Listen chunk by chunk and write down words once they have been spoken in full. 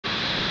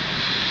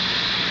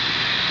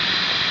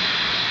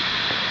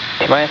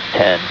minus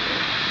 10,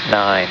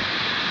 9,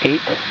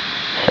 8,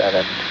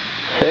 7,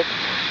 6,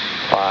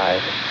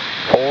 5,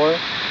 4,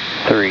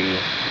 3,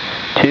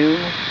 2,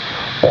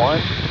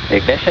 1.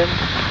 Ignition,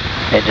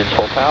 engines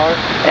full power,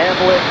 and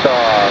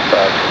liftoff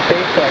of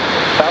SpaceX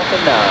Falcon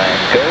 9.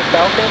 Go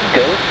Falcon,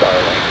 go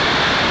Starlink.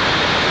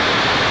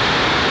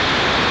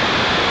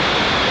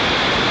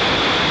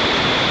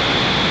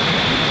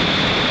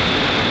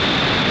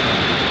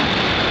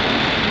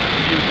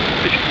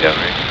 Pitching down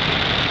range.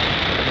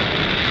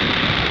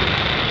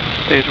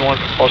 Stage 1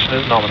 propulsion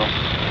is nominal.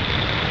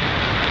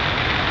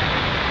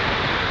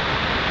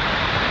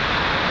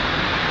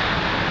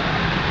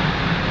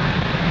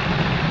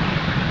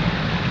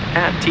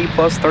 At T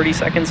plus 30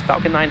 seconds,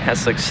 Falcon 9 has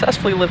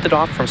successfully lifted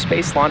off from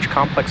Space Launch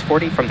Complex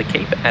 40 from the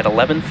Cape at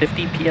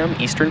 11:50 p.m.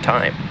 Eastern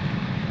Time.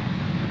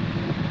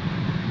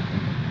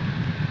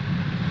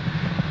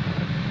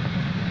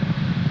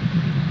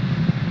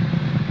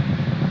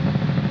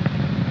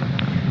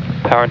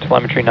 Power and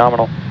telemetry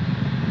nominal.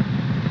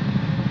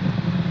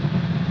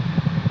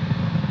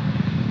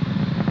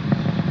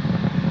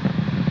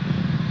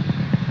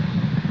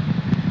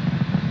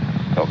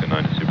 Falcon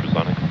 9 is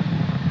supersonic.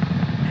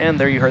 And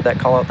there you heard that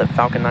call out that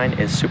Falcon 9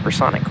 is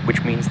supersonic,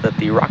 which means that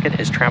the rocket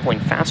is traveling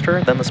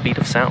faster than the speed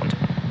of sound.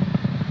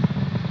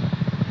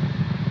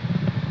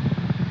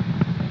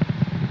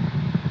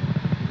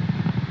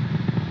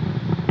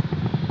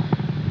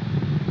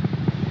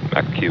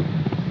 Max Q.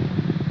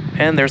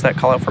 And there's that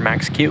call out for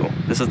max Q.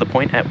 This is the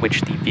point at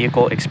which the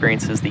vehicle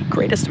experiences the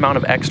greatest amount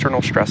of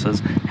external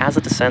stresses as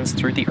it descends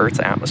through the Earth's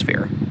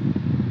atmosphere.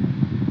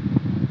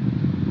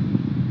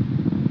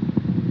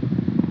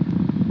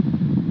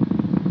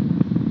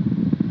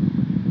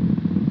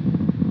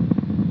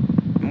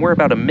 We're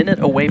about a minute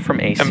away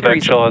from a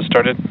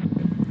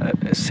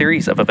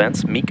series of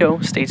events: MECO,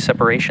 stage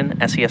separation,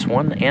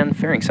 SES-1, and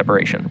fairing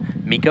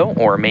separation. MECO,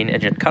 or main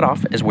engine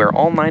cutoff, is where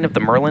all 9 of the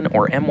Merlin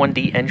or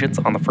M1D engines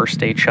on the first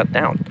stage shut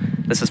down.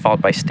 This is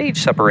followed by stage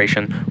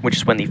separation, which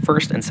is when the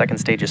first and second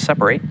stages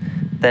separate.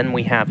 Then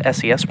we have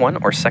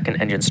SES-1, or second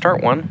engine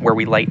start 1, where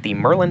we light the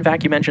Merlin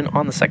vacuum engine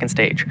on the second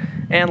stage.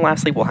 And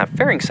lastly, we'll have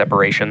fairing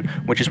separation,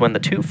 which is when the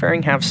 2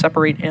 fairing halves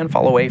separate and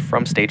fall away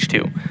from stage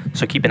 2.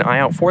 So keep an eye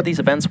out for these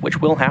events,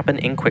 which will happen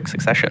in quick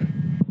succession.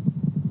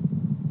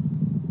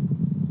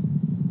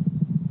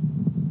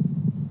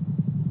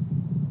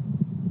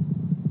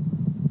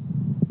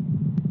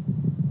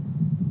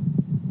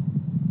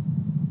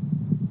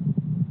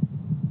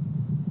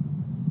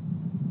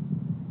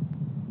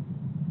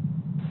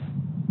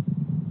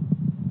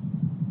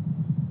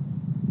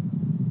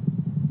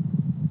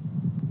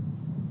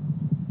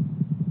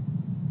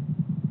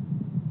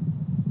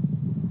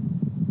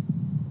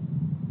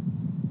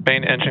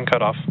 Main engine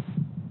cutoff.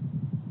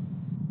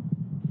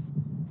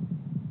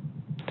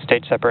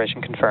 Stage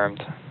separation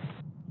confirmed.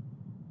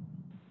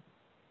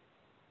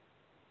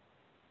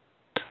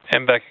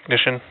 MVAC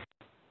ignition.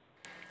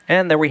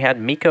 And there we had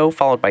MECO,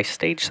 followed by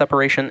stage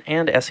separation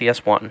and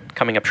SES-1.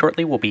 Coming up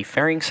shortly will be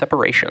fairing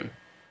separation.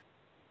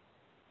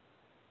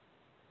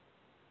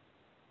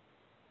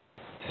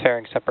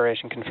 Fairing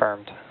separation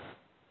confirmed.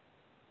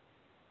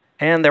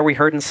 And there we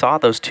heard and saw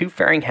those 2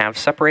 fairing halves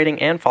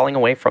separating and falling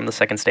away from the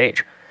second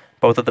stage.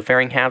 Both of the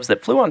fairing halves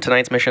that flew on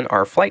tonight's mission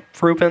are flight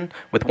proven,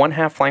 with one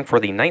half flying for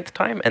the 9th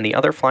time and the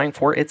other flying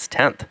for its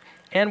 10th.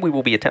 And we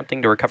will be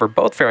attempting to recover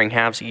both fairing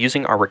halves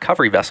using our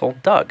recovery vessel,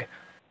 Doug.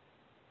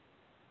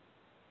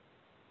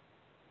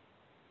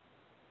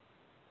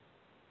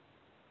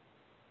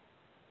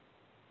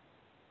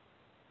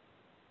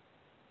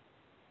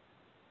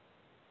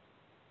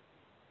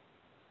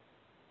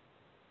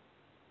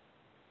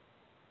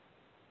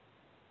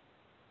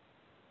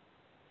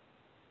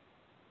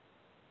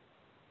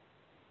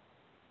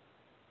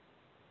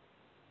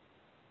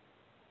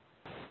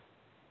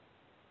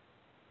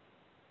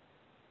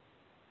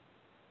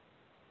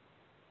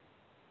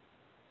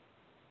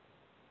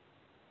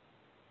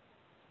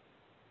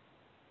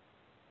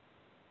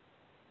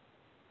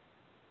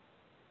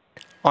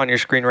 On your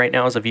screen right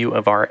now is a view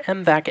of our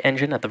MVAC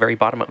engine at the very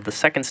bottom of the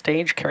second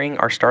stage, carrying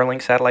our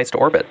Starlink satellites to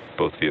orbit.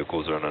 Both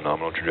vehicles are on a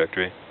nominal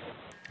trajectory.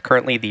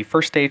 Currently, the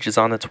first stage is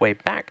on its way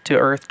back to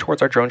Earth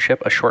towards our drone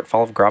ship, A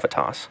Shortfall of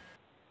Gravitas.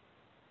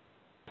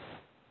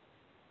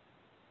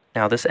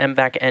 Now, this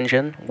MVAC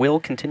engine will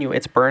continue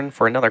its burn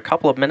for another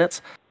couple of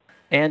minutes,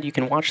 and you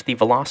can watch the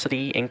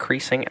velocity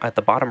increasing at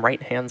the bottom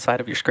right-hand side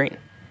of your screen.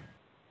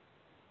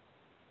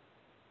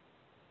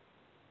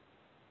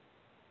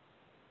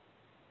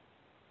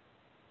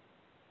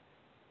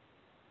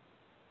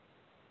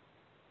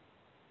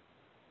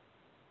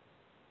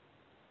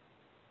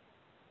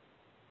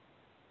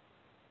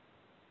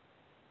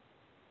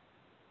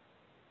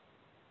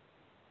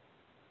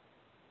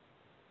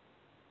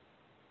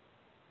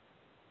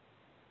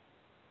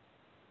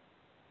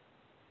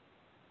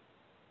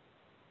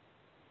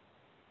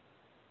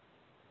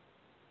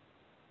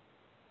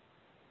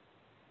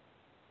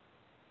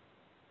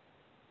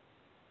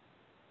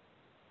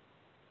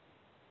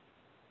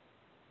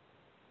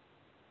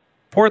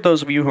 For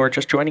those of you who are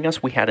just joining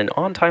us, we had an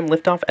on-time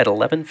liftoff at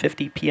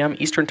 11:50 p.m.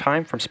 Eastern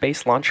Time from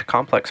Space Launch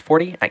Complex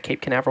 40 at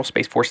Cape Canaveral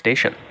Space Force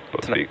Station.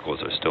 Both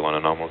vehicles are still on a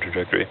nominal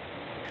trajectory.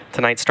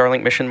 Tonight's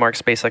Starlink mission marks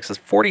SpaceX's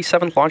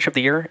 47th launch of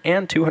the year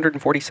and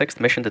 246th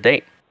mission to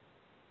date.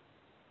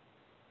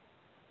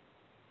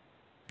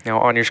 Now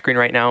on your screen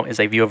right now is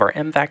a view of our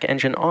MVAC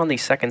engine on the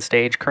second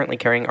stage, currently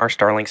carrying our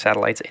Starlink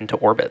satellites into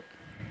orbit.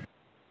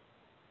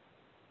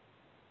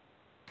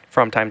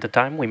 From time to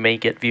time, we may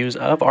get views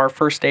of our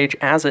first stage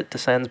as it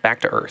descends back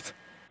to Earth.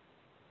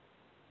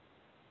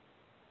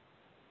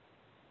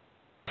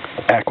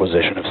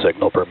 Acquisition of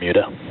signal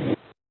Bermuda.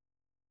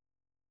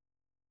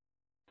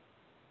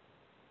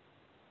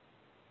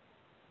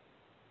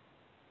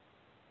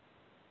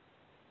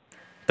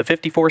 The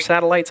 54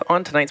 satellites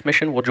on tonight's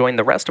mission will join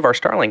the rest of our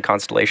Starlink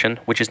constellation,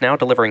 which is now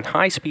delivering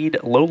high-speed,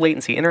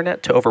 low-latency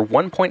internet to over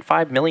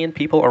 1.5 million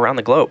people around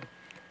the globe.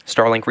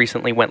 Starlink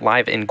recently went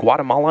live in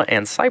Guatemala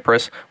and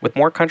Cyprus, with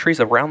more countries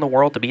around the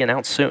world to be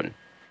announced soon.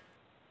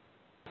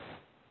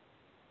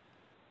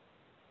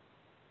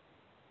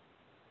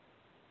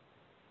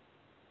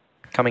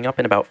 Coming up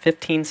in about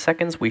 15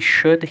 seconds, we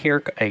should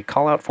hear a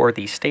call out for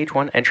the Stage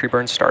 1 entry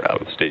burn startup.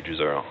 Both stages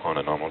are on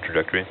a nominal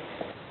trajectory.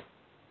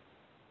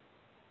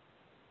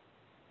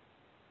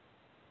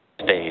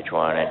 Stage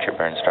 1 entry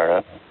burn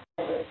startup.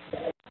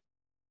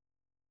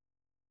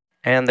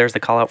 And there's the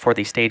call out for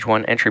the Stage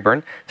 1 entry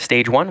burn.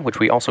 Stage 1, which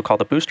we also call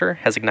the booster,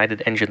 has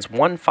ignited engines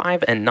 1,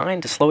 5, and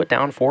 9 to slow it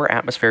down for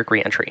atmospheric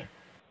re-entry.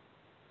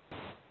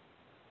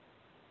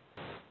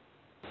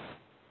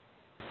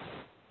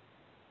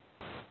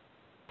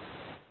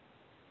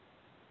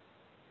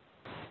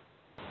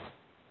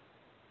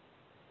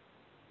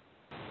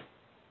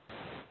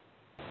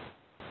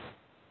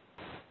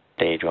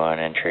 Stage 1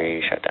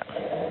 entry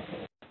shutdown.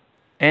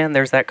 And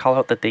there's that call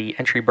out that the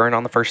entry burn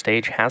on the first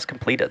stage has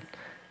completed.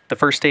 The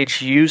first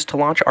stage used to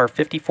launch our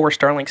 54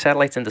 Starlink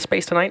satellites into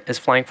space tonight is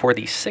flying for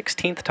the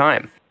 16th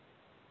time.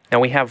 Now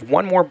we have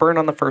one more burn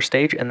on the first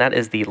stage, and that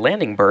is the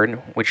landing burn,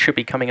 which should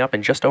be coming up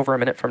in just over a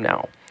minute from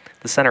now.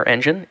 The center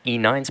engine,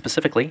 E9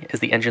 specifically, is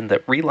the engine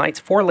that relights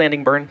for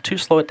landing burn to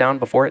slow it down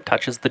before it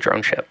touches the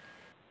drone ship.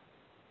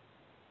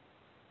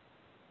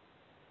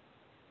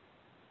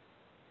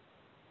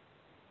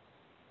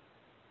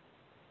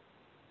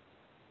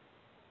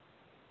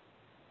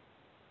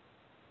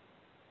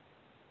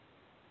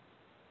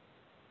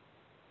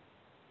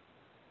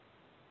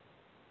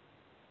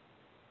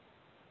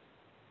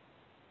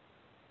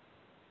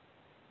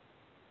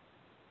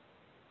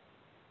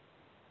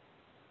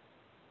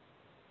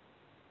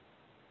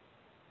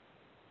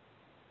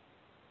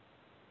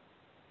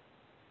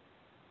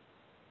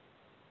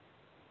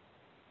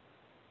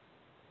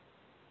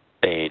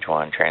 Stage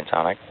 1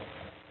 transonic.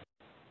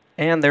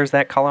 And there's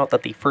that call out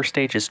that the first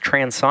stage is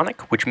transonic,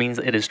 which means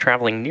it is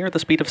traveling near the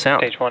speed of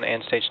sound. Stage 1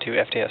 and Stage 2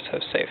 FTS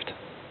host saved.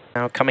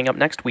 Now coming up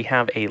next, we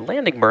have a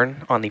landing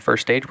burn on the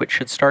first stage, which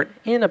should start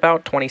in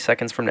about 20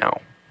 seconds from now.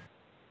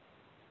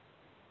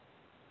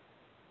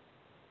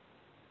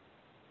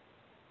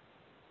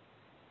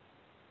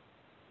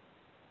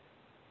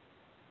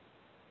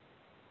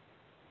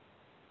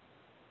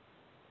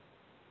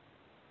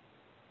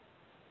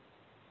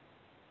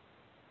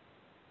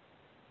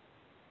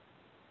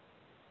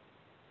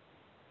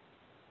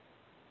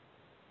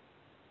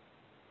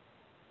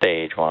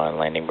 Stage 1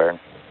 landing burn.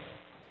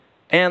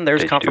 And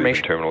there's Stage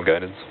confirmation. 2 terminal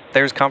guidance.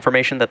 There's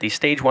confirmation that the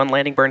Stage 1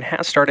 landing burn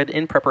has started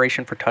in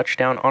preparation for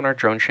touchdown on our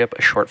drone ship,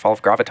 A Shortfall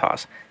of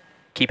Gravitas.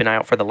 Keep an eye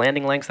out for the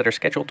landing legs that are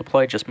scheduled to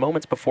deploy just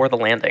moments before the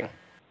landing.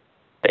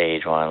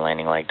 Stage 1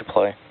 landing leg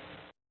deploy.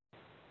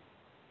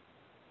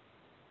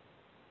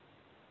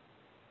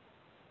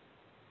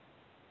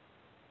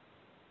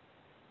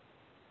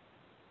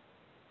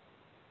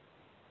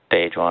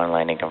 Stage 1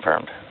 landing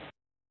confirmed.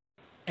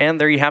 And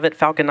there you have it,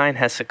 Falcon 9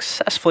 has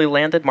successfully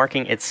landed,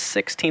 marking its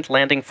 16th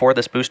landing for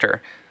this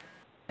booster.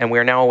 And we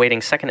are now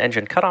awaiting second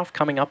engine cutoff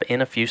coming up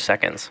in a few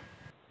seconds.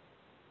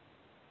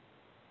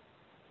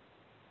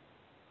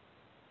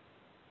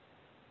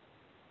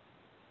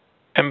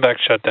 MVAC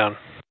shutdown.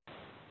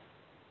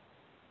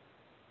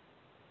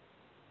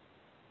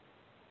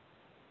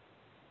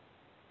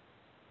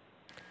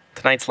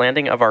 Tonight's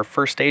landing of our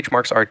first stage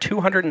marks our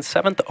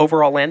 207th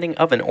overall landing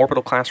of an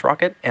orbital class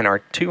rocket and our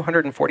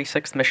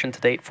 246th mission to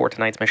date for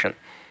tonight's mission.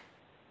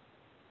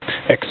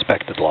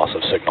 Expected loss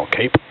of signal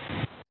Cape.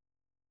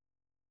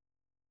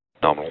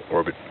 Nominal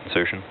orbit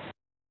insertion.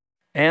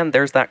 And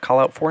there's that call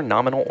out for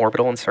nominal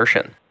orbital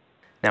insertion.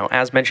 Now,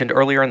 as mentioned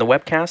earlier in the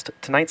webcast,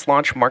 tonight's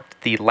launch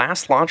marked the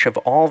last launch of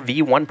all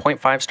v1.5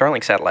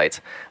 Starlink satellites.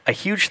 A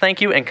huge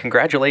thank you and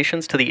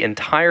congratulations to the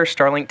entire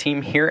Starlink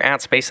team here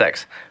at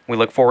SpaceX. We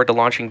look forward to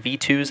launching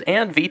V2s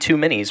and V2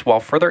 minis while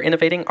further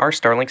innovating our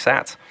Starlink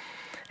sats.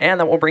 And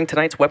that will bring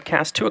tonight's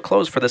webcast to a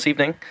close for this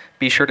evening.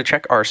 Be sure to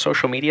check our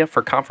social media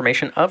for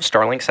confirmation of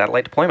Starlink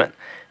satellite deployment.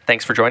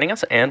 Thanks for joining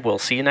us, and we'll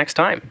see you next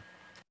time.